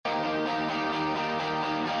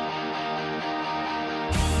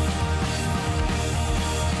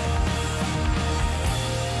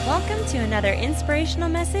Welcome to another inspirational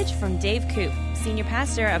message from Dave Koop, Senior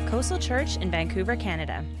Pastor of Coastal Church in Vancouver,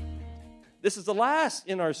 Canada. This is the last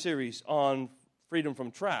in our series on freedom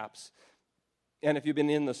from traps. And if you've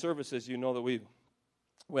been in the services, you know that we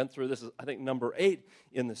went through, this is, I think, number 8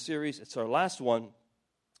 in the series. It's our last one.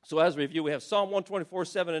 So as a review, we have Psalm 124,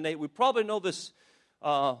 7 and 8. We probably know these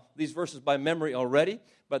verses by memory already,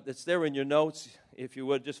 but it's there in your notes. If you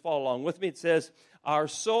would, just follow along with me. It says, our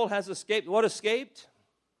soul has escaped. What escaped?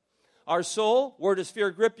 Our soul. Where does fear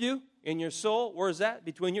grip you? In your soul. Where is that?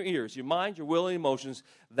 Between your ears, your mind, your will, and emotions.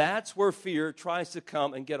 That's where fear tries to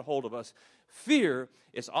come and get a hold of us. Fear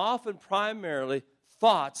is often primarily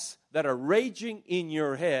thoughts that are raging in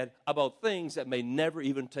your head about things that may never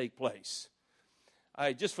even take place.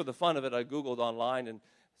 Just for the fun of it, I Googled online and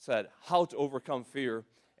said, how to overcome fear.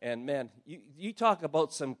 And man, you talk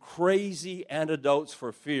about some crazy antidotes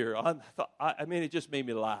for fear. I mean, it just made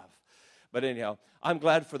me laugh. But anyhow, I'm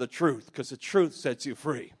glad for the truth, because the truth sets you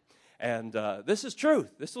free. And this is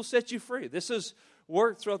truth. This will set you free. This has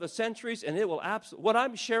worked throughout the centuries, and it will what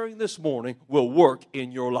I'm sharing this morning will work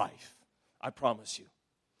in your life. I promise you.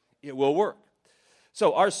 It will work.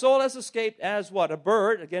 So our soul has escaped as what? A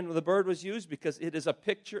bird. Again, the bird was used because it is a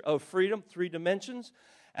picture of freedom, 3 dimensions.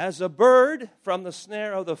 As a bird from the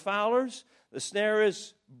snare of the fowlers. The snare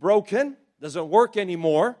is broken, doesn't work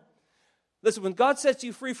anymore. Listen, when God sets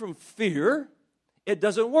you free from fear, it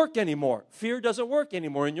doesn't work anymore. Fear doesn't work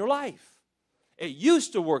anymore in your life. It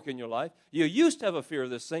used to work in your life. You used to have a fear of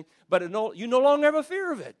this thing, but you no longer have a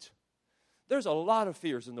fear of it. There's a lot of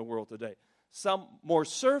fears in the world today. Some more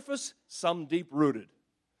surface, some deep-rooted.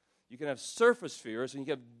 You can have surface fears and you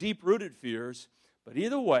can have deep-rooted fears, but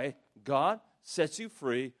either way, God sets you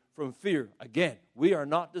free from fear. Again, we are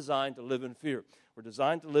not designed to live in fear. We're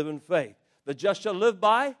designed to live in faith. The just shall live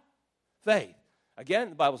by faith. Again,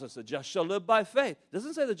 the Bible says the just shall live by faith. It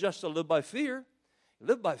doesn't say the just shall live by fear. You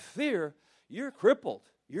live by fear, you're crippled.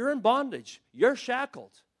 You're in bondage. You're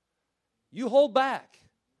shackled. You hold back.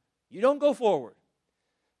 You don't go forward.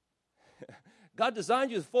 God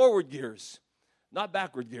designed you with forward gears, not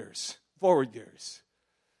backward gears, forward gears.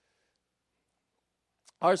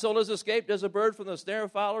 Our soul has escaped as a bird from the snare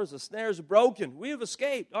of fowlers. The snare is broken. We have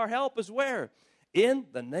escaped. Our help is where? In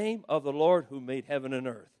the name of the Lord who made heaven and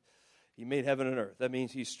earth. He made heaven and earth. That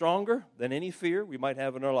means he's stronger than any fear we might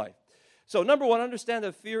have in our life. So number 1, understand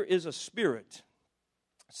that fear is a spirit.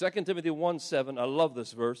 2 Timothy 1:7, I love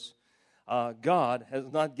this verse. God has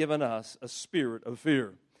not given us a spirit of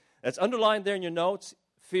fear. That's underlined there in your notes.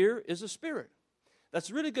 Fear is a spirit.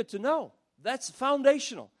 That's really good to know. That's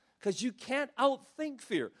foundational, because you can't outthink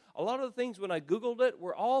fear. A lot of the things when I Googled it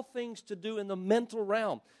were all things to do in the mental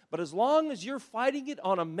realm. But as long as you're fighting it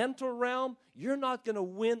on a mental realm, you're not going to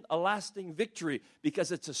win a lasting victory,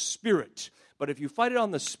 because it's a spirit. But if you fight it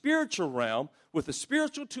on the spiritual realm, with the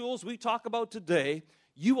spiritual tools we talk about today,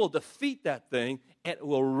 you will defeat that thing, and it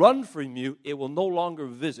will run from you. It will no longer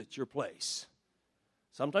visit your place.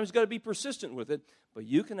 Sometimes you've got to be persistent with it, but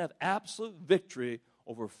you can have absolute victory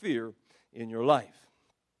over fear in your life.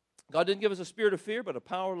 God didn't give us a spirit of fear, but a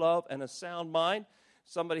power, love, and a sound mind.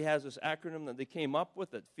 Somebody has this acronym that they came up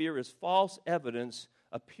with, that fear is false evidence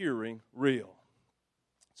appearing real.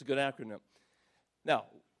 It's a good acronym. Now,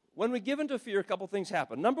 when we give into fear, a couple things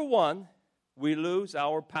happen. Number 1, we lose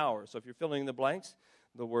our power. So if you're filling in the blanks,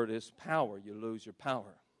 the word is power. You lose your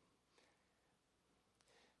power.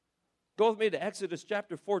 Go with me to Exodus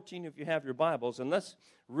chapter 14 if you have your Bibles, and let's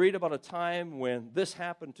read about a time when this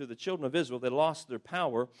happened to the children of Israel. They lost their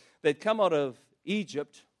power. They'd come out of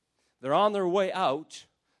Egypt. They're on their way out.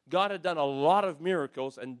 God had done a lot of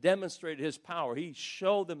miracles and demonstrated his power. He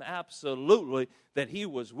showed them absolutely that he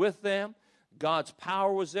was with them. God's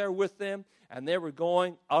power was there with them, and they were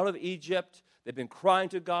going out of Egypt. They've been crying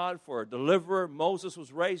to God for a deliverer. Moses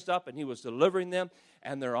was raised up, and he was delivering them,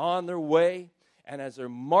 and they're on their way. And as they're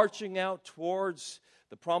marching out towards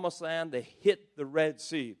the promised land, they hit the Red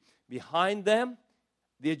Sea. Behind them,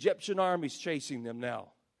 the Egyptian army's chasing them now.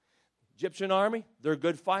 Egyptian army, they're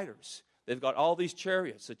good fighters. They've got all these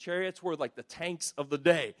chariots. The chariots were like the tanks of the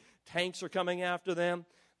day. Tanks are coming after them.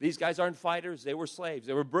 These guys aren't fighters. They were slaves.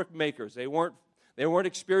 They were brick makers. They weren't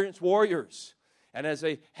experienced warriors. And as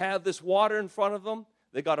they have this water in front of them,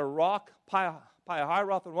 they got a rock,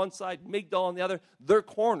 Pi-hahiroth on one side, Migdol on the other. They're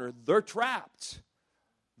cornered. They're trapped.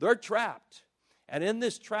 They're trapped. And in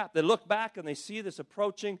this trap, they look back and they see this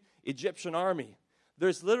approaching Egyptian army.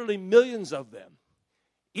 There's literally millions of them.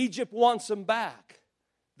 Egypt wants them back.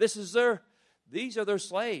 These are their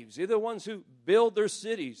slaves. They're the ones who build their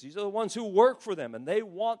cities. These are the ones who work for them, and they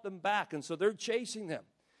want them back. And so they're chasing them.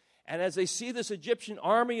 And as they see this Egyptian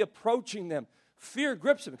army approaching them, fear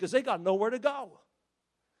grips them because they got nowhere to go.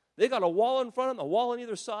 They got a wall in front of them, a wall on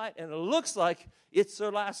either side, and it looks like it's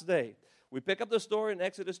their last day. We pick up the story in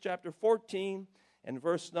Exodus chapter 14 and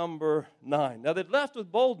verse number 9. Now, they left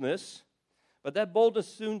with boldness, but that boldness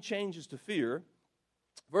soon changes to fear.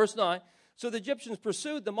 Verse 9, so the Egyptians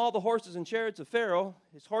pursued them, all the horses and chariots of Pharaoh,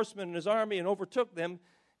 his horsemen and his army, and overtook them,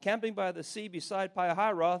 camping by the sea beside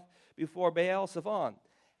Pi-hahiroth before Baal-Zephon.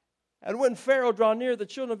 And when Pharaoh drew near, the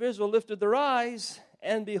children of Israel lifted their eyes,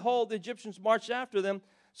 and behold, the Egyptians marched after them,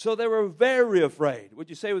 so they were very afraid. Would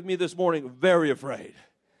you say with me this morning, very afraid?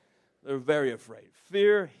 They're very afraid.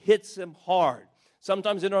 Fear hits them hard.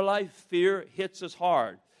 Sometimes in our life, fear hits us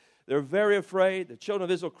hard. They're very afraid. The children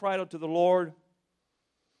of Israel cried out to the Lord.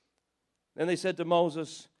 Then they said to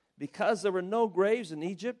Moses, because there were no graves in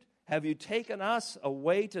Egypt, have you taken us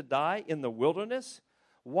away to die in the wilderness?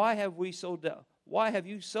 Why have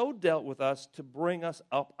you so dealt with us to bring us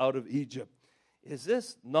up out of Egypt? Is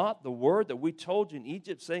this not the word that we told you in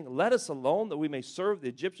Egypt, saying, let us alone that we may serve the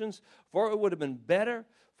Egyptians? For it would have been better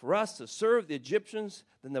for us to serve the Egyptians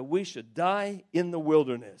than that we should die in the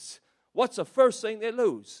wilderness. What's the first thing they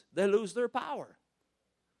lose? They lose their power.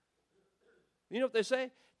 You know what they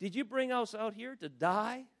say? Did you bring us out here to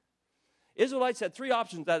die? Israelites had three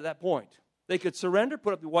options at that point. They could surrender,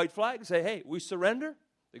 put up the white flag and say, hey, we surrender.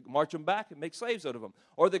 They could march them back and make slaves out of them.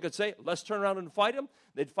 Or they could say, let's turn around and fight them.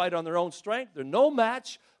 They'd fight on their own strength. They're no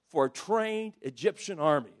match for a trained Egyptian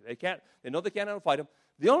army. They know they can't outfight them.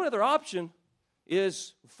 The only other option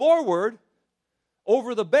is forward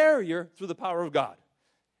over the barrier through the power of God.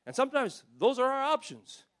 And sometimes those are our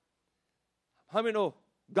options. How many know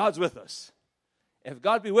God's with us? If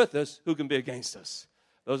God be with us, who can be against us?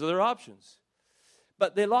 Those are their options.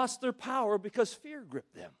 But they lost their power because fear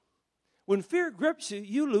gripped them. When fear grips you,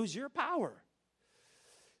 you lose your power.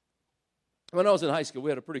 When I was in high school,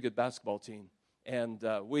 we had a pretty good basketball team. And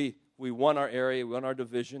we won our area, we won our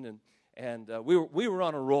division, and we were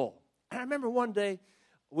on a roll. And I remember one day,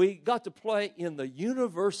 we got to play in the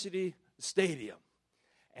university stadium.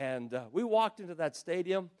 And we walked into that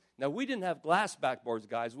stadium. Now, we didn't have glass backboards,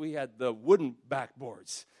 guys. We had the wooden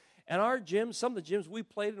backboards. And our gyms, some of the gyms we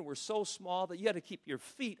played in were so small that you had to keep your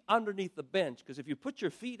feet underneath the bench, because if you put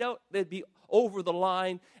your feet out, they'd be over the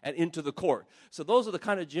line and into the court. So those are the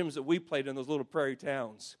kind of gyms that we played in those little prairie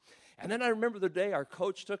towns. And then I remember the day our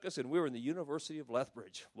coach took us, and we were in the University of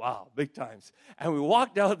Lethbridge. Wow, big times. And we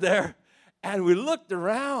walked out there, and we looked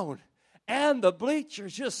around, and the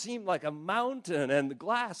bleachers just seemed like a mountain, and the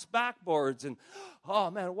glass backboards, and oh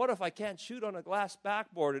man, what if I can't shoot on a glass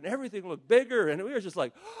backboard? And everything looked bigger, and we were just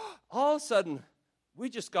like, all of a sudden, we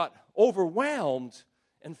just got overwhelmed,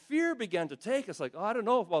 and fear began to take us. Like, oh, I don't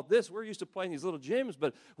know about this. We're used to playing these little gyms,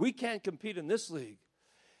 but we can't compete in this league.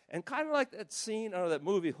 And kind of like that scene out of that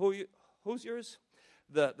movie, Who's Yours?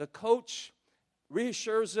 The coach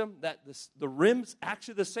reassures him that the rim's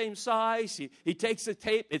actually the same size. He takes the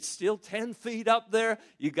tape. It's still 10 feet up there.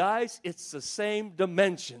 You guys, it's the same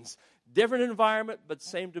dimensions. Different environment, but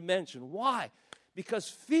same dimension. Why? Because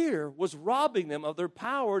fear was robbing them of their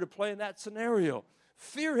power to play in that scenario.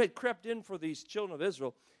 Fear had crept in for these children of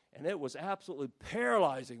Israel, and it was absolutely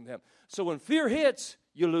paralyzing them. So when fear hits,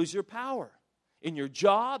 you lose your power. In your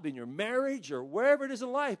job, in your marriage, or wherever it is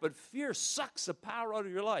in life. But fear sucks the power out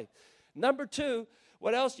of your life. Number two,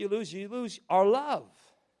 what else do you lose? You lose our love.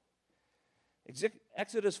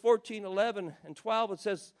 Exodus 14, 11, and 12, it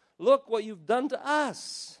says, look what you've done to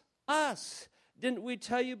us. Us. Didn't we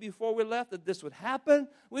tell you before we left that this would happen?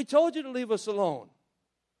 We told you to leave us alone.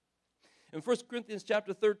 In 1 Corinthians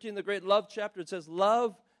chapter 13, the great love chapter, it says,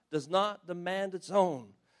 love does not demand its own.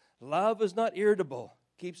 Love is not irritable.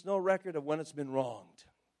 Keeps no record of when it's been wronged.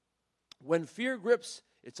 When fear grips,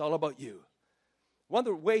 it's all about you. One of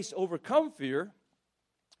the ways to overcome fear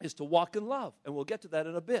is to walk in love, and we'll get to that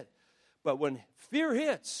in a bit. But when fear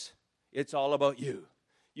hits, it's all about you.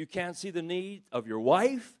 You can't see the need of your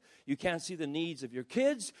wife. You can't see the needs of your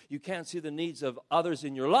kids. You can't see the needs of others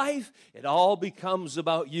in your life. It all becomes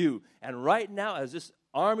about you. And right now, as this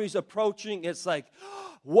army's approaching, it's like,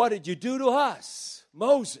 what did you do to us?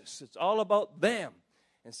 Moses, it's all about them.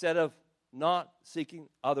 Instead of not seeking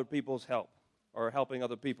other people's help or helping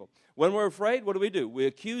other people. When we're afraid, what do? We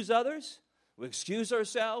accuse others, we excuse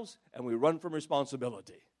ourselves, and we run from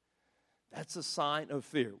responsibility. That's a sign of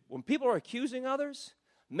fear. When people are accusing others,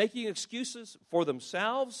 making excuses for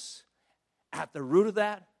themselves, at the root of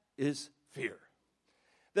that is fear.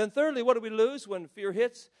 Then thirdly, what do we lose when fear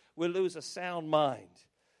hits? We lose a sound mind.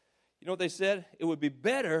 You know what they said? It would be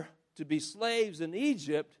better to be slaves in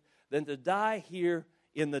Egypt than to die here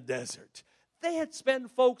in the desert. They had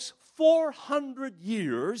spent, folks, 400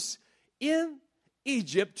 years in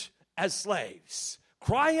Egypt as slaves,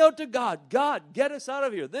 crying out to God, God, get us out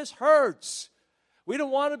of here. This hurts. We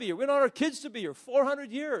don't want to be here. We don't want our kids to be here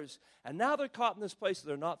 400 years. And now they're caught in this place that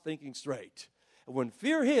they're not thinking straight. And when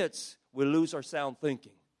fear hits, we lose our sound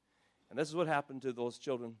thinking. And this is what happened to those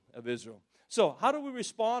children of Israel. So how do we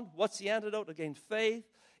respond? What's the antidote against faith?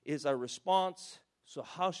 Is our response. So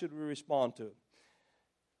how should we respond to it?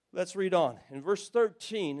 Let's read on. In verse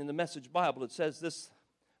 13 in the Message Bible, it says this: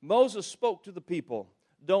 Moses spoke to the people,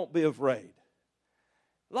 don't be afraid.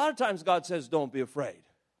 A lot of times God says, don't be afraid.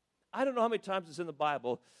 I don't know how many times it's in the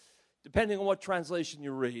Bible, depending on what translation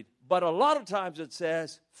you read, but a lot of times it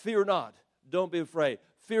says, fear not, don't be afraid.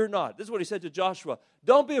 Fear not. This is what he said to Joshua.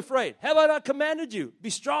 Don't be afraid. Have I not commanded you? Be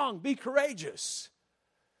strong, be courageous.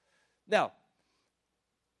 Now,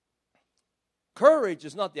 courage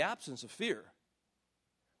is not the absence of fear.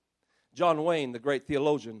 John Wayne, the great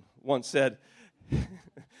theologian, once said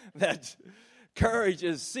that courage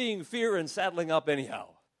is seeing fear and saddling up anyhow.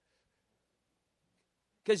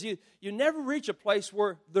 Because you never reach a place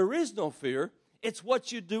where there is no fear. It's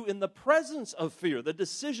what you do in the presence of fear, the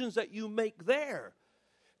decisions that you make there.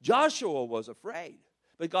 Joshua was afraid,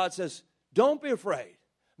 but God says, don't be afraid.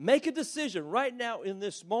 Make a decision right now in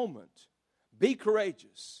this moment. Be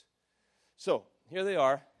courageous. So, here they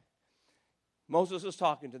are. Moses is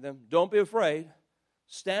talking to them. Don't be afraid.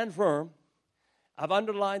 Stand firm. I've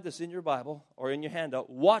underlined this in your Bible or in your handout.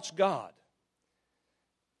 Watch God.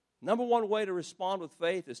 Number one way to respond with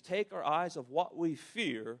faith is take our eyes off what we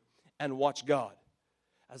fear and watch God.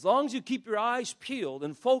 As long as you keep your eyes peeled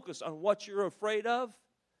and focus on what you're afraid of,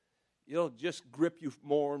 it'll just grip you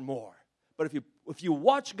more and more. But if you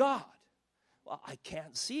watch God, well, I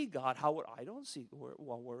can't see God. I don't see,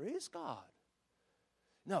 where is God?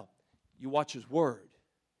 No, you watch His Word.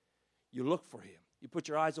 You look for Him. You put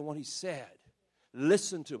your eyes on what He said.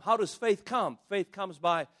 Listen to Him. How does faith come? Faith comes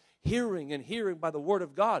by hearing, and hearing by the Word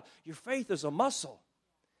of God. Your faith is a muscle.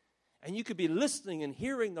 And you could be listening and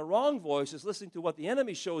hearing the wrong voices, listening to what the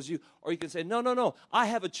enemy shows you, or you can say, no, I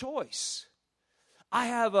have a choice. I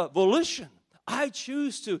have a volition. I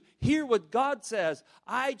choose to hear what God says.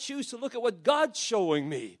 I choose to look at what God's showing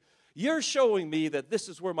me. You're showing me that this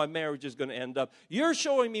is where my marriage is going to end up. You're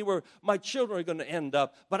showing me where my children are going to end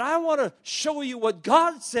up. But I want to show you what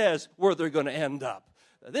God says where they're going to end up.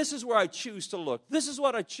 This is where I choose to look. This is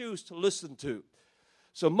what I choose to listen to.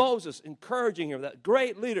 So Moses encouraging him, that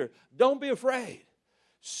great leader, don't be afraid.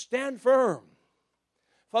 Stand firm.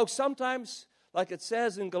 Folks, sometimes, like it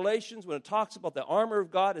says in Galatians, when it talks about the armor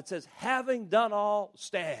of God, it says, having done all,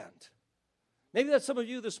 stand. Maybe that's some of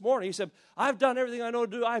you this morning. You said, I've done everything I know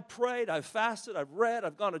to do. I prayed, I've fasted, I've read,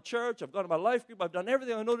 I've gone to church, I've gone to my life group, I've done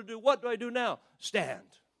everything I know to do. What do I do now? Stand.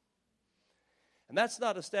 And that's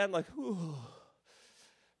not a stand like, whew.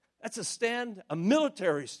 That's a stand, a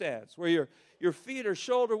military stance, where your feet are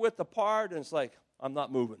shoulder width apart, and it's like, I'm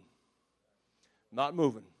not moving. Not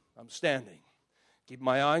moving. I'm standing. Keep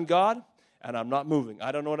my eye on God, and I'm not moving.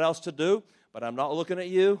 I don't know what else to do, but I'm not looking at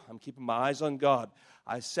you. I'm keeping my eyes on God.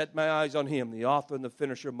 I set my eyes on Him, the author and the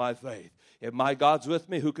finisher of my faith. If my God's with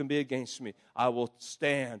me, who can be against me? I will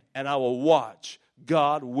stand, and I will watch.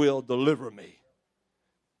 God will deliver me.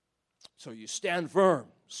 So you stand firm.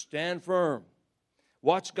 Stand firm.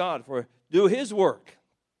 Watch God for do His work.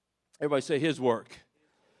 Everybody say His work.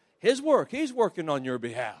 His work. He's working on your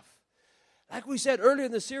behalf. Like we said earlier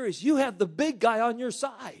in the series, you have the big guy on your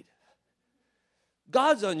side.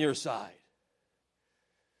 God's on your side.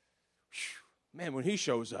 Whew. Man, when He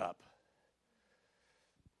shows up,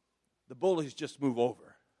 the bullies just move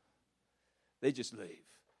over. They just leave.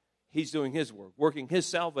 He's doing His work, working His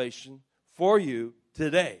salvation for you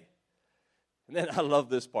today. And then I love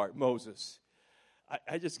this part, Moses.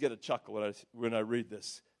 I just get a chuckle when I read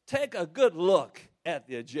this. Take a good look at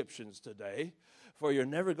the Egyptians today, for you're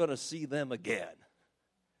never going to see them again.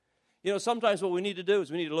 You know, sometimes what we need to do is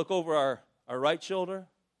we need to look over our right shoulder.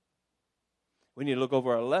 We need to look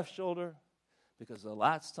over our left shoulder, because the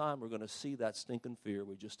last time we're going to see that stinking fear,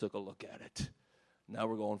 we just took a look at it. Now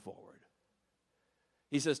we're going forward.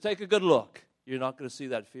 He says, take a good look. You're not going to see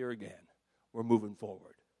that fear again. We're moving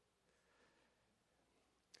forward.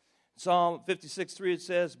 Psalm 56:3, it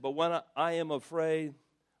says, but when I am afraid,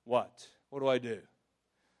 what? What do?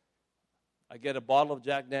 I get a bottle of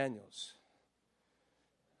Jack Daniels.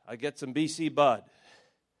 I get some BC Bud.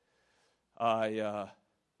 I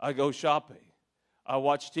go shopping. I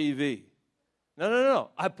watch TV. No.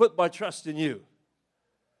 I put my trust in you.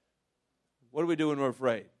 What do we do when we're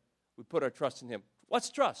afraid? We put our trust in Him. What's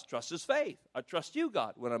trust? Trust is faith. I trust you,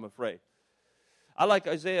 God, when I'm afraid. I like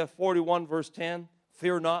Isaiah 41, verse 10.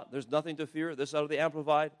 Fear not. There's nothing to fear. This out of the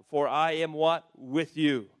Amplified. For I am what? With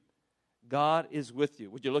you. God is with you.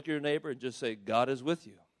 Would you look at your neighbor and just say, God is with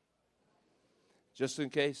you? Just in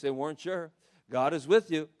case they weren't sure. God is with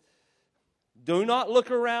you. Do not look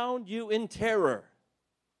around you in terror.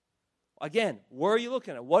 Again, where are you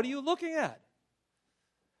looking at? What are you looking at?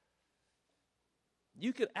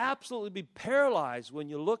 You could absolutely be paralyzed when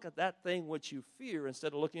you look at that thing which you fear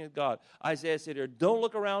instead of looking at God. Isaiah said here, don't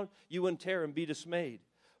look around you in terror and be dismayed,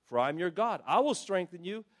 for I am your God. I will strengthen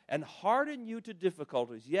you and harden you to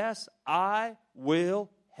difficulties. Yes, I will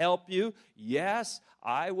help you. Yes,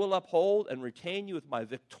 I will uphold and retain you with my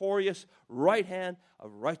victorious right hand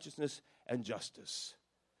of righteousness and justice.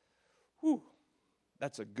 Whew,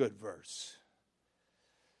 that's a good verse.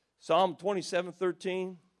 Psalm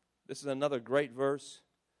 27:13. This is another great verse.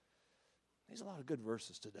 There's a lot of good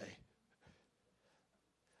verses today.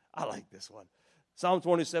 I like this one. Psalm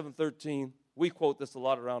 27:13. We quote this a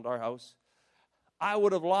lot around our house. I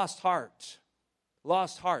would have lost heart.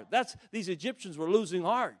 Lost heart. These Egyptians were losing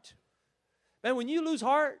heart. Man, when you lose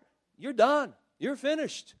heart, you're done. You're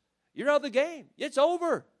finished. You're out of the game. It's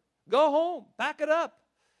over. Go home. Pack it up.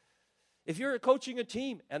 If you're coaching a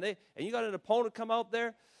team and you got an opponent come out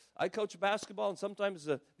there, I coach basketball, and sometimes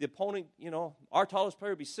the opponent, our tallest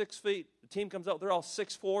player would be 6 feet. The team comes out, they're all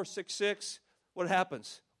 6'4", 6'6". What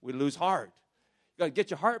happens? We lose heart. You got to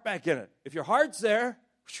get your heart back in it. If your heart's there,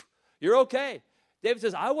 you're okay. David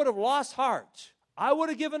says, I would have lost heart. I would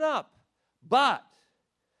have given up. But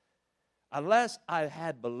unless I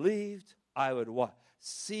had believed, I would what?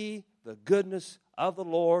 See the goodness of the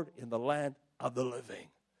Lord in the land of the living.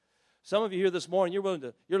 Some of you here this morning,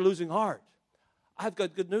 you're losing heart. I've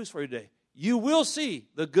got good news for you today. You will see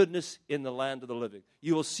the goodness in the land of the living.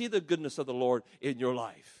 You will see the goodness of the Lord in your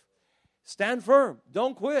life. Stand firm.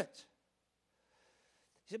 Don't quit.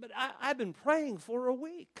 He said, but I've been praying for a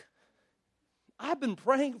week. I've been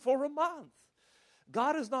praying for a month.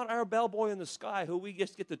 God is not our bellboy in the sky who we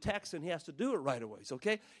just get the text and he has to do it right away,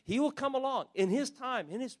 okay? He will come along in his time,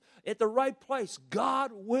 at the right place.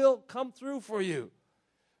 God will come through for you.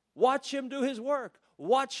 Watch him do his work.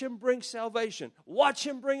 Watch him bring salvation. Watch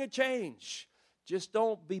him bring a change. Just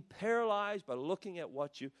don't be paralyzed by looking at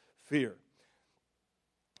what you fear.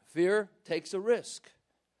 Fear takes a risk.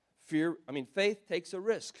 Faith takes a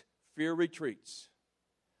risk. Fear retreats.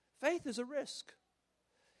 Faith is a risk.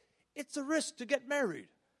 It's a risk to get married.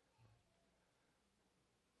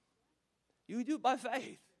 You do it by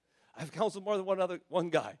faith. I've counseled more than one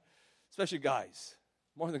guy, especially guys,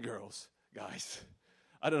 more than girls, guys.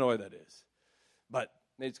 I don't know why that is. But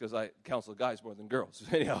maybe it's because I counsel guys more than girls.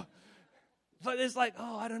 Anyhow. But it's like,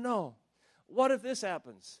 I don't know. What if this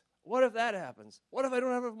happens? What if that happens? What if I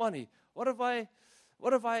don't have enough money? What if I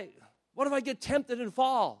get tempted and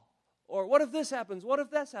fall? Or what if this happens? What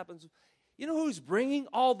if this happens? You know who's bringing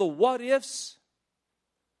all the what ifs?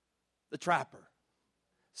 The trapper,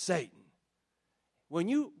 Satan. When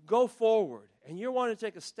you go forward and you want to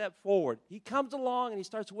take a step forward, he comes along and he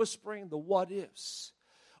starts whispering the what ifs.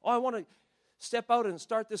 I want to step out and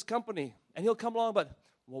start this company. And he'll come along, but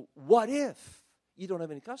what if you don't have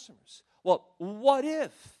any customers? Well, what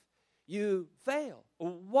if you fail? Or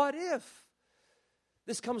what if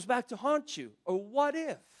this comes back to haunt you? Or what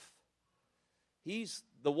if? He's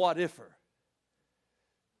the what-ifer.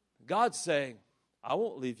 God's saying, I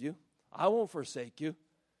won't leave you. I won't forsake you.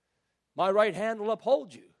 My right hand will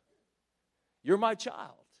uphold you. You're my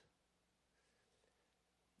child.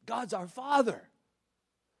 God's our Father.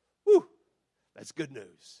 Whew, that's good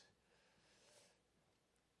news.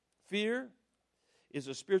 Fear is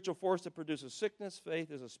a spiritual force that produces sickness.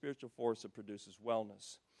 Faith is a spiritual force that produces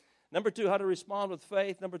wellness. Number 2, how to respond with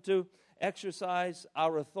faith. Number 2, exercise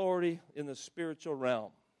our authority in the spiritual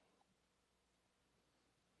realm.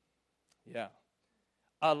 Yeah.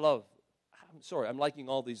 I'm liking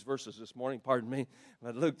all these verses this morning, pardon me.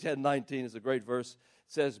 But Luke 10:19 is a great verse.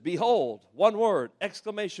 It says, behold, one word,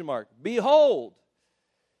 exclamation mark, behold.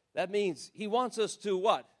 That means he wants us to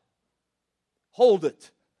what? Hold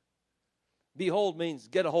it. Behold means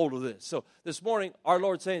get a hold of this. So this morning, our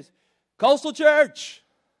Lord says, Coastal Church,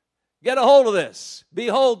 get a hold of this.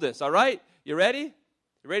 Behold this, all right? You ready?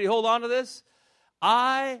 You ready to hold on to this?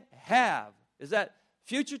 I have. Is that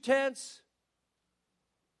future tense?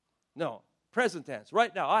 No, present tense.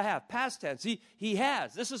 Right now, I have. Past tense. He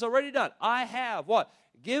has. This is already done. I have what?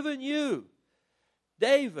 Given you,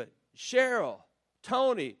 David, Cheryl,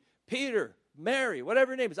 Tony, Peter, Mary,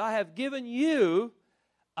 whatever your name is. I have given you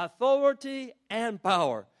authority and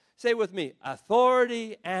power. Say with me,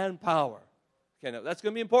 authority and power. Okay, now that's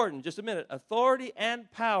going to be important in just a minute. Authority and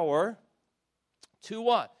power to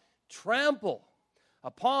what? Trample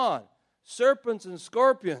upon serpents and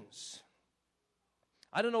scorpions.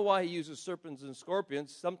 I don't know why he uses serpents and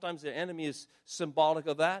scorpions. Sometimes the enemy is symbolic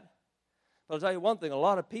of that. But I'll tell you one thing, a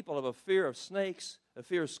lot of people have a fear of snakes, a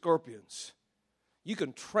fear of scorpions. You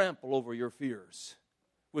can trample over your fears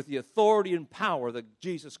with the authority and power that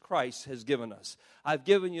Jesus Christ has given us. I've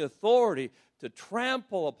given you authority to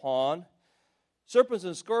trample upon serpents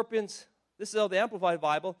and scorpions. This is how the Amplified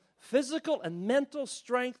Bible, physical and mental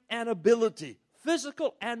strength and ability.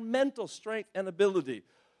 Physical and mental strength and ability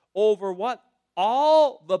over what?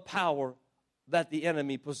 All the power that the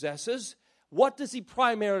enemy possesses. What does he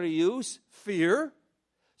primarily use? Fear.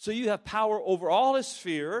 So you have power over all his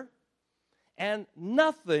fear, and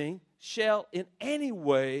nothing shall in any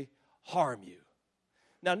way harm you.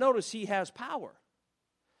 Now notice he has power.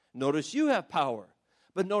 Notice you have power.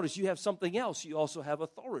 But notice you have something else. You also have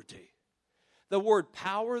authority. The word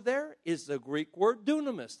power there is the Greek word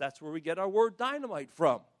dunamis. That's where we get our word dynamite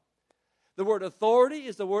from. The word authority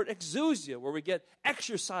is the word exousia, where we get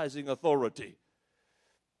exercising authority.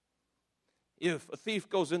 If a thief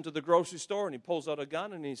goes into the grocery store and he pulls out a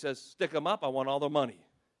gun and he says, stick him up, I want all their money.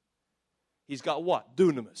 He's got what?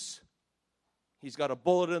 Dunamis. He's got a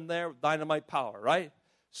bullet in there with dynamite power, right?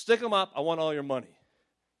 Stick him up, I want all your money.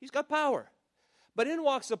 He's got power. But in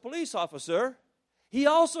walks a police officer. He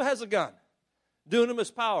also has a gun.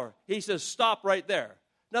 Dunamis power. He says, stop right there.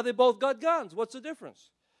 Now they both got guns. What's the difference?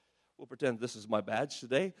 We'll pretend this is my badge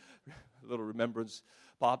today. A little remembrance,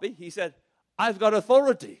 Poppy. He said, I've got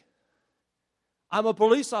authority. I'm a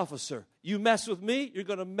police officer. You mess with me, you're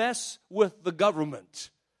going to mess with the government.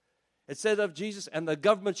 It says of Jesus, and the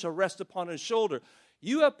government shall rest upon his shoulder.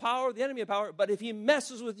 You have power, the enemy has power, but if he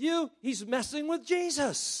messes with you, he's messing with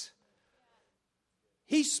Jesus.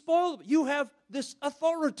 He spoiled. You have this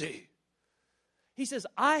authority. He says,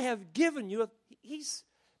 I have given you.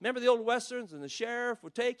 Remember the old Westerns, and the sheriff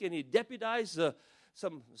would take and he'd deputize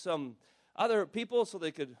some other people so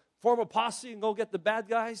they could form a posse and go get the bad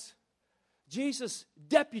guys? Jesus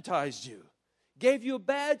deputized you, gave you a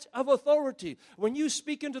badge of authority. When you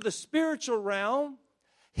speak into the spiritual realm,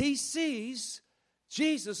 he sees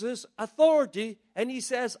Jesus' authority and he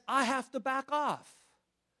says, I have to back off.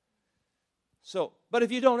 So, but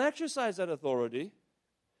if you don't exercise that authority,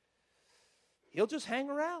 he'll just hang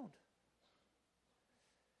around.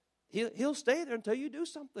 He'll stay there until you do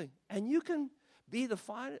something. And you can be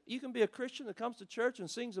a Christian that comes to church and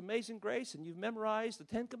sings Amazing Grace and you've memorized the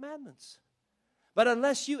 10 Commandments. But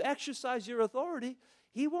unless you exercise your authority,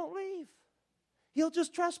 he won't leave. He'll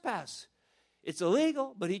just trespass. It's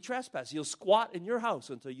illegal, but he trespasses. He'll squat in your house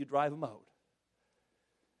until you drive him out.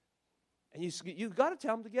 And you've got to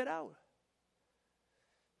tell him to get out.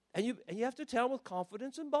 And you have to tell him with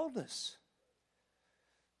confidence and boldness.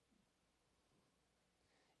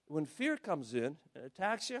 When fear comes in and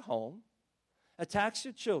attacks your home, attacks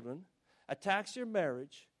your children, attacks your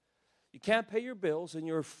marriage, you can't pay your bills, and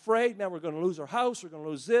you're afraid, man, we're going to lose our house, we're going to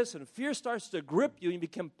lose this, and fear starts to grip you, and you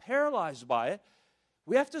become paralyzed by it,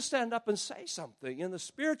 we have to stand up and say something. In the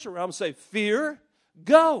spiritual realm, say, fear,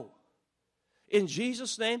 go. In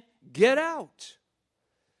Jesus' name, get out.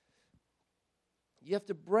 You have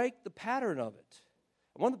to break the pattern of it.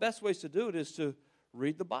 And one of the best ways to do it is to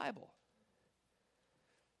read the Bible.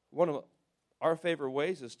 One of our favorite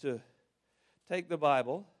ways is to take the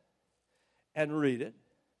Bible and read it.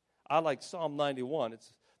 I like Psalm 91.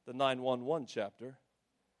 It's the 911 chapter.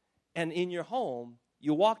 And in your home,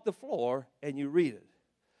 you walk the floor and you read it.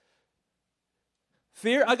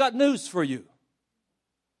 Fear, I got news for you.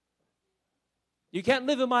 You can't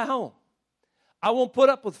live in my home. I won't put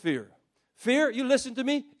up with fear. Fear, you listen to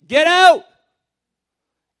me, get out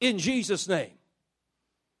in Jesus' name.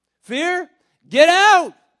 Fear, get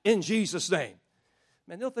out in Jesus' name.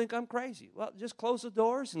 Man, they'll think I'm crazy. Well, just close the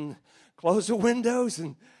doors and close the windows.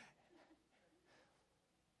 And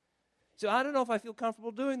so I don't know if I feel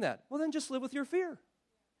comfortable doing that. Well, then just live with your fear.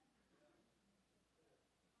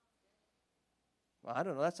 Well, I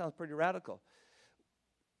don't know. That sounds pretty radical.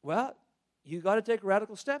 Well, you got to take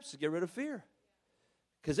radical steps to get rid of fear.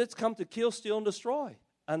 Because it's come to kill, steal, and destroy.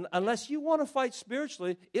 And unless you want to fight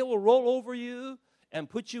spiritually, it will roll over you and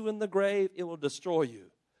put you in the grave. It will destroy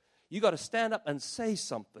you. You got to stand up and say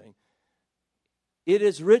something. It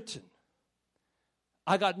is written.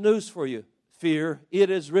 I got news for you. Fear,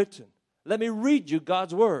 it is written. Let me read you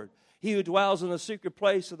God's word. He who dwells in the secret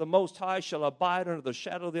place of the Most High shall abide under the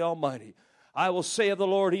shadow of the Almighty. I will say of the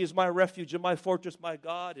Lord, He is my refuge and my fortress, my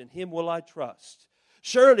God, in Him will I trust.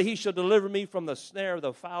 Surely He shall deliver me from the snare of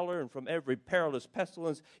the fowler and from every perilous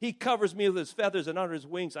pestilence. He covers me with His feathers, and under His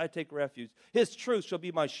wings I take refuge. His truth shall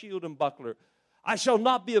be my shield and buckler. I shall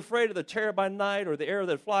not be afraid of the terror by night, or the arrow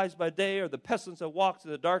that flies by day, or the pestilence that walks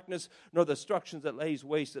in the darkness, nor the destruction that lays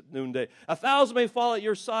waste at noonday. 1,000 may fall at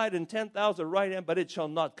your side, and 10,000 at right hand, but it shall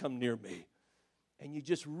not come near me. And you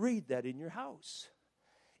just read that in your house.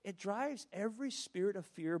 It drives every spirit of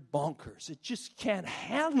fear bonkers. It just can't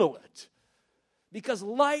handle it. Because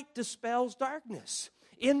light dispels darkness.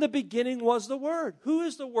 In the beginning was the Word. Who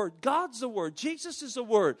is the Word? God's the Word. Jesus is the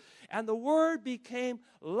Word. And the Word became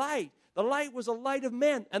light. The light was a light of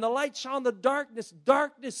men, and the light shone the darkness.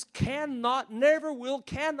 Darkness cannot, never will,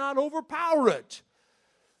 cannot overpower it.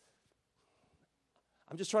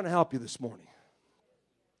 I'm just trying to help you this morning.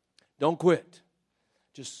 Don't quit.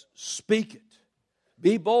 Just speak it.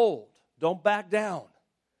 Be bold. Don't back down.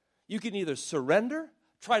 You can either surrender,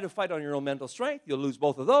 try to fight on your own mental strength. You'll lose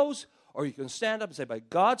both of those. Or you can stand up and say, by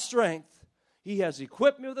God's strength, He has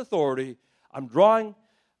equipped me with authority. I'm drawing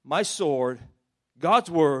my sword,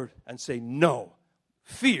 God's Word, and say, no,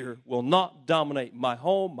 fear will not dominate my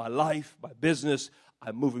home, my life, my business.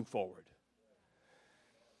 I'm moving forward.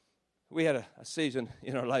 We had a season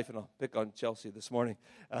in our life, and I'll pick on Chelsea this morning.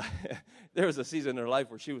 There was a season in her life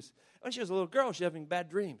where when she was a little girl, she was having bad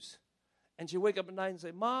dreams. And she'd wake up at night and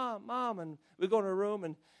say, Mom, Mom. And we'd go in her room,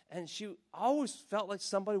 and she always felt like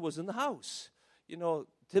somebody was in the house. You know,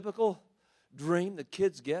 typical dream that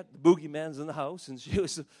kids get. The boogeyman's in the house, and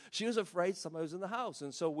she was afraid somebody was in the house.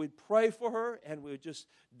 And so we'd pray for her, and we'd just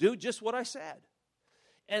do just what I said.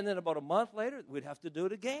 And then about a month later, we'd have to do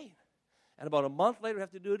it again. And about a month later, we'd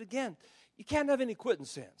have to do it again. You can't have any quitting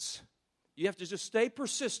sense. You have to just stay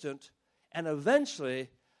persistent, and eventually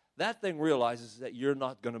that thing realizes that you're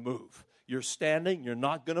not going to move. You're standing, you're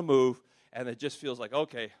not going to move, and it just feels like,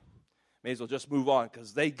 okay, may as well just move on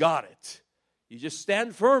because they got it. You just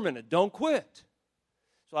stand firm in it. Don't quit.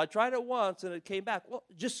 So I tried it once, and it came back. Well,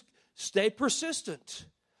 just stay persistent.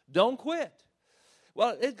 Don't quit.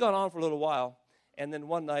 Well, it gone on for a little while, and then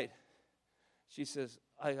one night she says,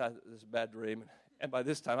 I got this bad dream, and by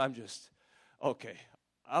this time I'm just, okay.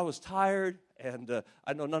 I was tired, and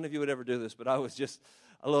I know none of you would ever do this, but I was just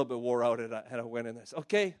a little bit wore out, and I went in this.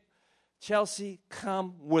 Okay, Chelsea,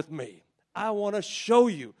 come with me. I want to show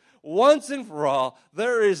you once and for all,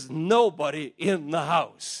 there is nobody in the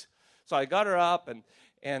house. So I got her up,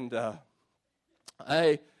 and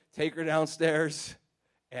I take her downstairs,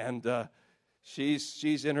 and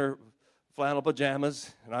she's in her flannel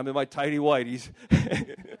pajamas, and I'm in my tighty whities.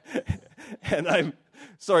 And I'm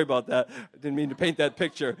sorry about that. I didn't mean to paint that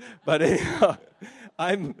picture, but anyhow,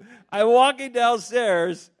 I'm walking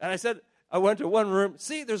downstairs, and I went to one room.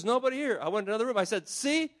 See, there's nobody here. I went to another room. I said,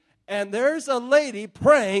 see. And there's a lady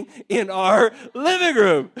praying in our living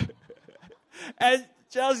room. And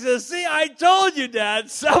Chelsea says, see, I told you, Dad,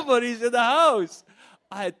 somebody's in the house.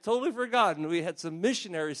 I had totally forgotten. We had some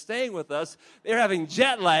missionaries staying with us. They were having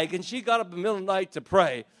jet lag, and she got up in the middle of the night to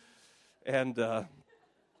pray. And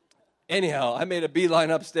anyhow, I made a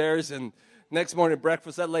beeline upstairs, and next morning at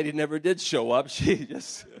breakfast, that lady never did show up. She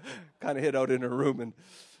just kind of hid out in her room. And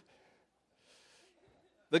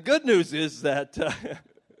the good news is that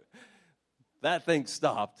that thing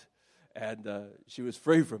stopped, and she was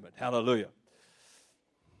free from it. Hallelujah.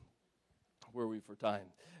 Where are we for time?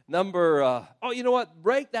 You know what?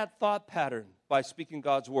 Break that thought pattern by speaking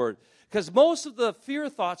God's word. Because most of the fear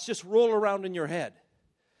thoughts just roll around in your head.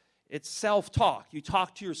 It's self-talk. You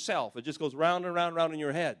talk to yourself. It just goes round and round and round in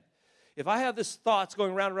your head. If I have this thoughts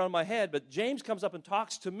going round and round in my head, but James comes up and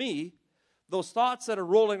talks to me, those thoughts that are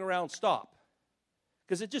rolling around stop.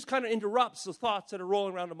 Because it just kind of interrupts the thoughts that are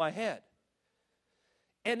rolling around in my head.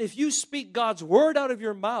 And if you speak God's word out of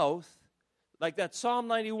your mouth, like that Psalm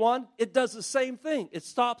 91, it does the same thing. It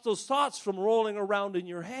stops those thoughts from rolling around in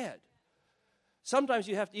your head. Sometimes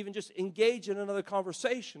you have to even just engage in another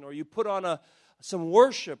conversation, or you put on some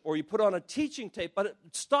worship, or you put on a teaching tape, but it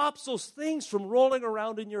stops those things from rolling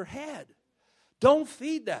around in your head. Don't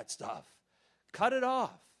feed that stuff. Cut it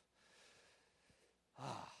off.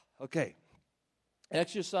 Okay.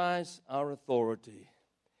 Exercise our authority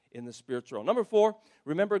in the spiritual realm. Number 4,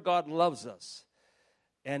 remember God loves us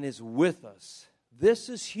and is with us. This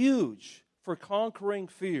is huge for conquering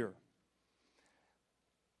fear.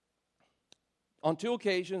 On 2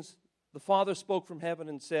 occasions, the Father spoke from heaven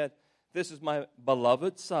and said, this is my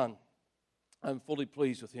beloved Son. I'm fully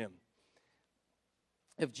pleased with him.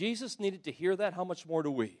 If Jesus needed to hear that, how much more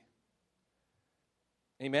do we?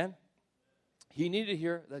 Amen? He needed to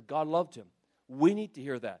hear that God loved him. We need to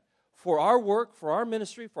hear that. For our work, for our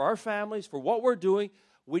ministry, for our families, for what we're doing,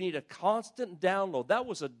 we need a constant download. That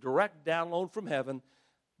was a direct download from heaven.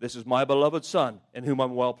 This is my beloved Son, in whom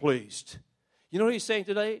I'm well pleased. You know what he's saying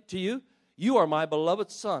today to you? You are my beloved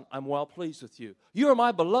son. I'm well pleased with you. You are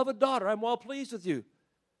my beloved daughter. I'm well pleased with you.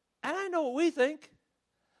 And I know what we think.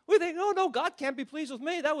 We think, oh, no, God can't be pleased with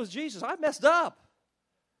me. That was Jesus. I messed up.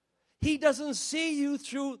 He doesn't see you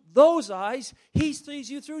through those eyes. He sees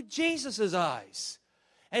you through Jesus' eyes.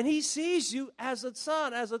 And he sees you as a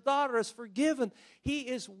son, as a daughter, as forgiven. He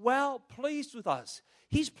is well pleased with us.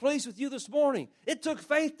 He's pleased with you this morning. It took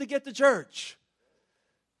faith to get to church.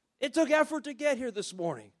 It took effort to get here this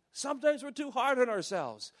morning. Sometimes we're too hard on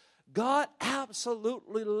ourselves. God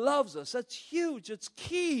absolutely loves us. That's huge. It's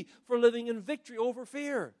key for living in victory over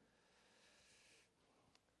fear.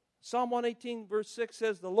 Psalm 118 verse 6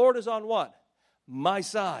 says, the Lord is on what? My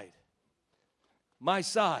side. My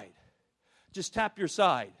side. Just tap your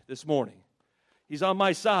side this morning. He's on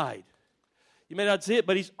my side. You may not see it,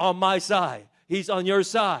 but he's on my side. He's on your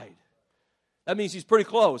side. That means he's pretty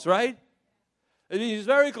close, right? It means he's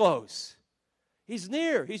very close. He's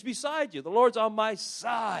near. He's beside you. The Lord's on my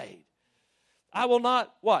side. I will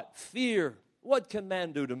not, what? Fear. What can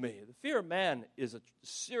man do to me? The fear of man is a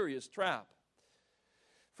serious trap.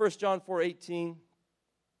 1 John 4:18,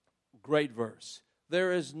 great verse.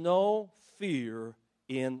 There is no fear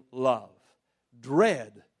in love.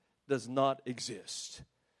 Dread does not exist.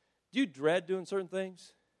 Do you dread doing certain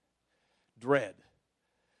things? Dread.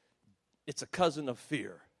 It's a cousin of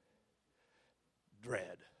fear.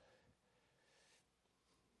 Dread.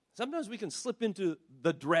 Sometimes we can slip into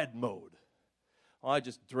the dread mode. Oh, I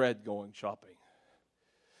just dread going shopping.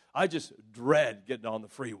 I just dread getting on the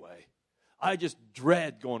freeway. I just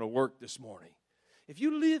dread going to work this morning. If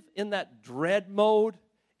you live in that dread mode,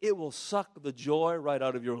 it will suck the joy right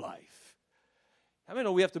out of your life. How many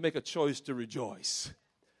know we have to make a choice to rejoice?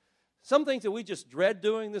 Some things that we just dread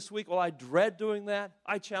doing this week, well, I dread doing that.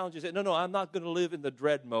 I challenge you to say, no, I'm not going to live in the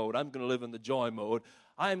dread mode. I'm going to live in the joy mode.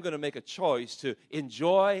 I'm going to make a choice to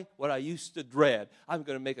enjoy what I used to dread. I'm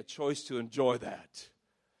going to make a choice to enjoy that.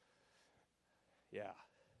 Yeah.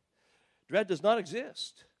 Dread does not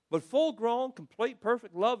exist. But full-grown, complete,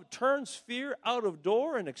 perfect love turns fear out of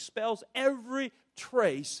door and expels every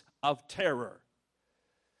trace of terror.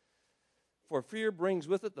 For fear brings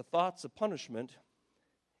with it the thoughts of punishment,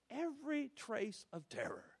 every trace of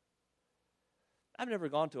terror. I've never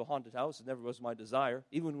gone to a haunted house. It never was my desire.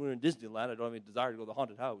 Even when we were in Disneyland, I don't have any desire to go to the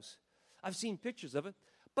haunted house. I've seen pictures of it.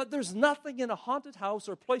 But there's nothing in a haunted house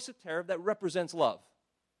or place of terror that represents love.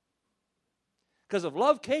 Because if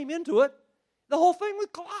love came into it, the whole thing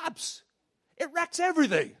would collapse. It wrecks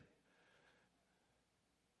everything.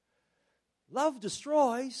 Love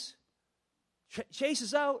destroys,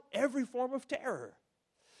 chases out every form of terror.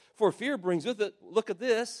 For fear brings with it, look at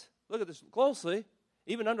this closely,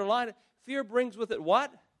 even underline it. Fear brings with it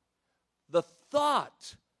what? The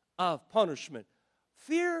thought of punishment.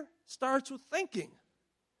 Fear starts with thinking.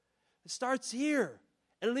 It starts here.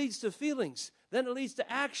 It leads to feelings. Then it leads to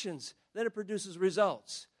actions. Then it produces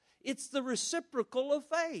results. It's the reciprocal of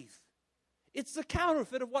faith. It's the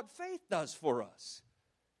counterfeit of what faith does for us.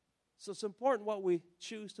 So it's important what we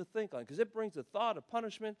choose to think on, because it brings the thought of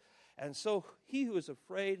punishment. And so he who is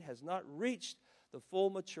afraid has not reached the full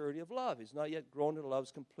maturity of love. He's not yet grown to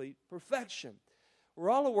love's complete perfection. We're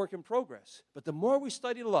all a work in progress. But the more we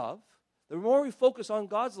study love, the more we focus on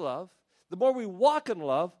God's love, the more we walk in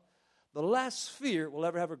love, the less fear will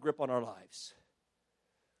ever have a grip on our lives.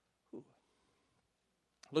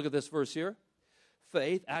 Look at this verse here.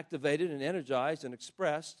 Faith activated and energized and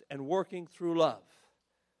expressed and working through love.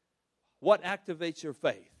 What activates your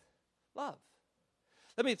faith? Love.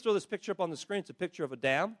 Let me throw this picture up on the screen. It's a picture of a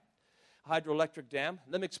dam, a hydroelectric dam.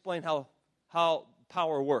 Let me explain how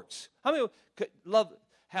power works. How many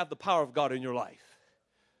have the power of God in your life?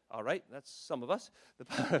 All right, that's some of us.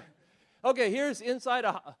 Okay, here's inside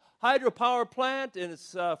a hydropower plant, and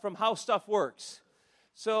it's from How Stuff Works.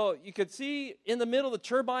 So you can see in the middle of the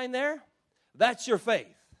turbine there, that's your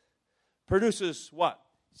faith. Produces what?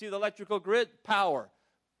 See the electrical grid? Power.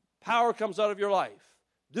 Power comes out of your life.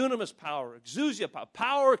 Dunamis power, exousia power.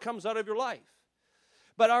 Power comes out of your life.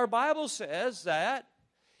 But our Bible says that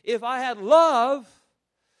if I had love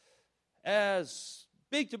as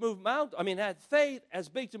big to move mountains, had faith as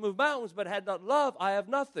big to move mountains, but had not love, I have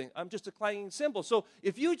nothing. I'm just a clanging cymbal. So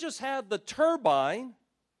if you just have the turbine,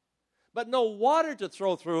 but no water to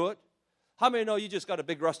throw through it, how many know you just got a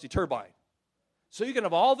big rusty turbine? So you can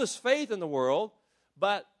have all this faith in the world,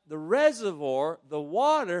 but the reservoir, the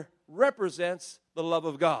water, represents the love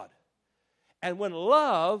of God. And when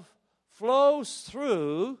love flows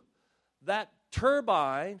through that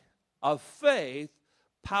turbine of faith,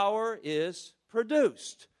 power is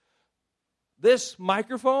produced. This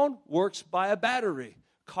microphone works by a battery.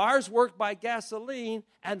 Cars work by gasoline,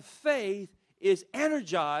 and faith is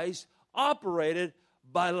energized, operated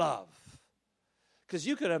by love. Because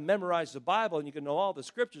you can have memorized the Bible and you can know all the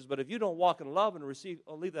scriptures, but if you don't walk in love and receive,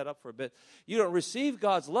 I'll leave that up for a bit. You don't receive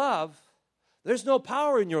God's love, there's no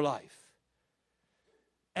power in your life.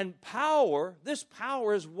 And this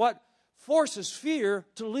power is what forces fear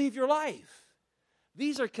to leave your life.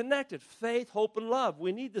 These are connected, faith, hope, and love.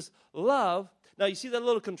 We need this love. Now, you see that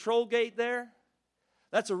little control gate there?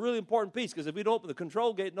 That's a really important piece, because if we don't open the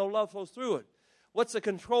control gate, no love flows through it. What's the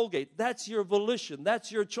control gate? That's your volition.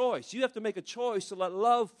 That's your choice. You have to make a choice to let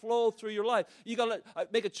love flow through your life. You got to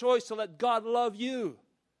make a choice to let God love you.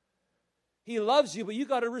 He loves you, but you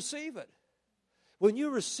got to receive it. When you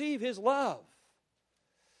receive His love,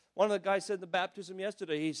 one of the guys said in the baptism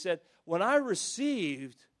yesterday, he said, when I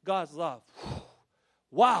received God's love,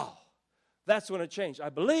 wow, that's when it changed. I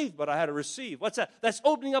believed, but I had to receive. What's that? That's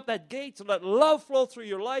opening up that gate to let love flow through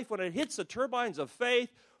your life. When it hits the turbines of faith,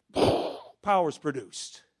 power is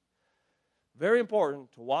produced. Very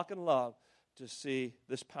important to walk in love to see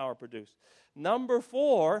this power produced. Number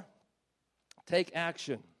 4, take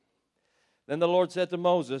action. Then the Lord said to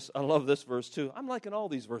Moses, I love this verse too. I'm liking all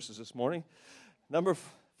these verses this morning. Number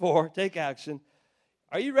 4, take action.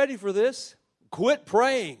 Are you ready for this? Quit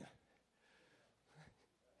praying.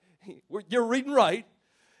 You're reading right.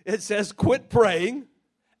 It says quit praying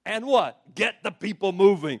and what? Get the people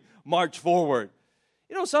moving. March forward.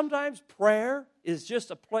 You know, sometimes prayer is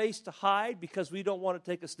just a place to hide because we don't want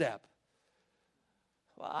to take a step.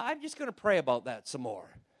 Well, I'm just going to pray about that some more.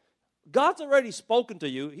 God's already spoken to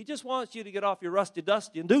you. He just wants you to get off your rusty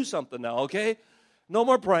dusty and do something now, okay? No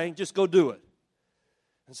more praying. Just go do it.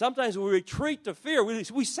 And sometimes we retreat to fear.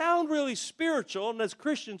 We sound really spiritual, and as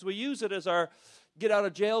Christians, we use it as our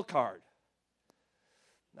get-out-of-jail card.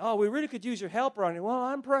 Oh, we really could use your help around here. Well,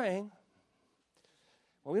 I'm praying.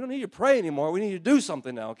 Well, we don't need you to pray anymore. We need you to do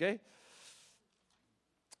something now, okay?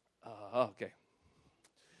 Okay.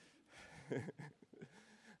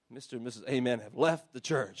 Mr. and Mrs. Amen have left the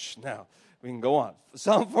church. Now, we can go on.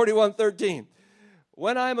 Psalm 41:13.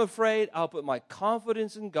 When I'm afraid, I'll put my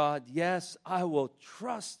confidence in God. Yes, I will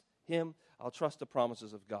trust Him. I'll trust the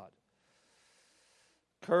promises of God.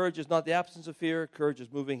 Courage is not the absence of fear. Courage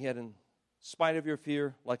is moving ahead in spite of your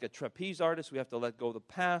fear. Like a trapeze artist, we have to let go of the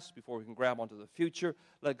past before we can grab onto the future.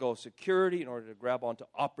 Let go of security in order to grab onto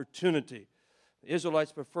opportunity. The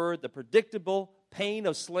Israelites preferred the predictable pain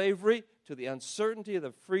of slavery to the uncertainty of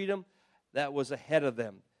the freedom that was ahead of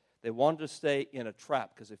them. They wanted to stay in a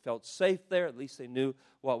trap because they felt safe there. At least they knew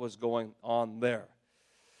what was going on there.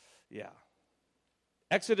 Yeah.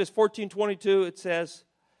 Exodus 14:22, it says,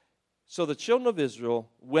 so the children of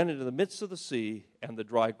Israel went into the midst of the sea and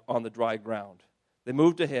on the dry ground. They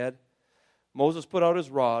moved ahead. Moses put out his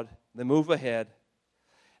rod. They move ahead.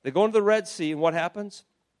 They go into the Red Sea, and what happens?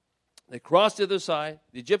 They cross the other side.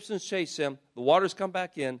 The Egyptians chase them. The waters come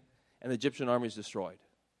back in, and the Egyptian army is destroyed.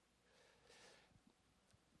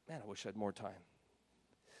 Man, I wish I had more time.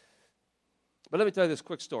 But let me tell you this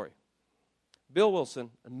quick story. Bill Wilson,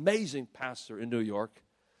 amazing pastor in New York,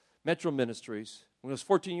 Metro Ministries. When he was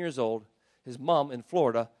 14 years old, his mom in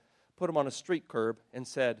Florida put him on a street curb and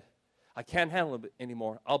said, I can't handle it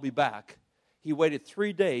anymore. I'll be back. He waited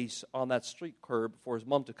 3 days on that street curb for his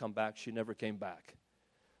mom to come back. She never came back.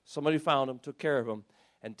 Somebody found him, took care of him,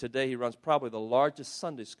 and today he runs probably the largest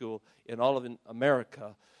Sunday school in all of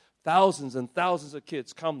America. Thousands and thousands of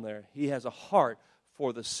kids come there. He has a heart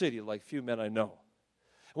for the city like few men I know.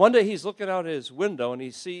 One day he's looking out his window and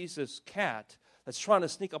he sees this cat that's trying to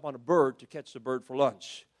sneak up on a bird to catch the bird for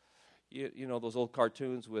lunch. You know those old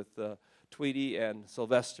cartoons with Tweety and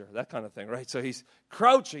Sylvester, that kind of thing, right? So he's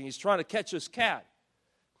crouching. He's trying to catch this cat.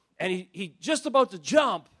 And he's just about to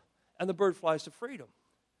jump, and the bird flies to freedom.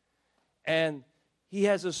 And he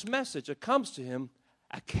has this message that comes to him,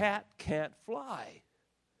 a cat can't fly.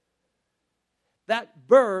 That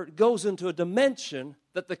bird goes into a dimension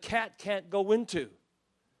that the cat can't go into.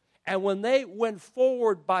 And when they went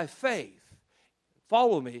forward by faith,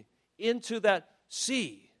 follow me, into that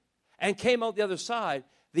sea and came out the other side,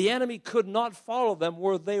 the enemy could not follow them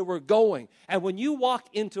where they were going. And when you walk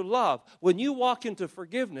into love, when you walk into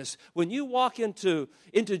forgiveness, when you walk into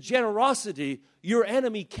generosity, your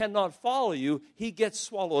enemy cannot follow you. He gets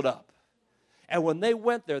swallowed up. And when they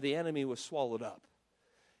went there, the enemy was swallowed up.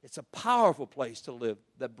 It's a powerful place to live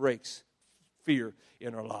that breaks fear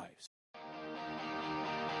in our lives.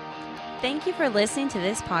 Thank you for listening to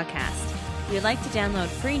this podcast. If you'd like to download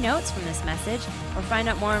free notes from this message or find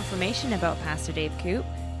out more information about Pastor Dave Coop,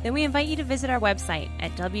 then we invite you to visit our website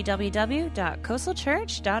at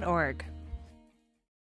www.coastalchurch.org.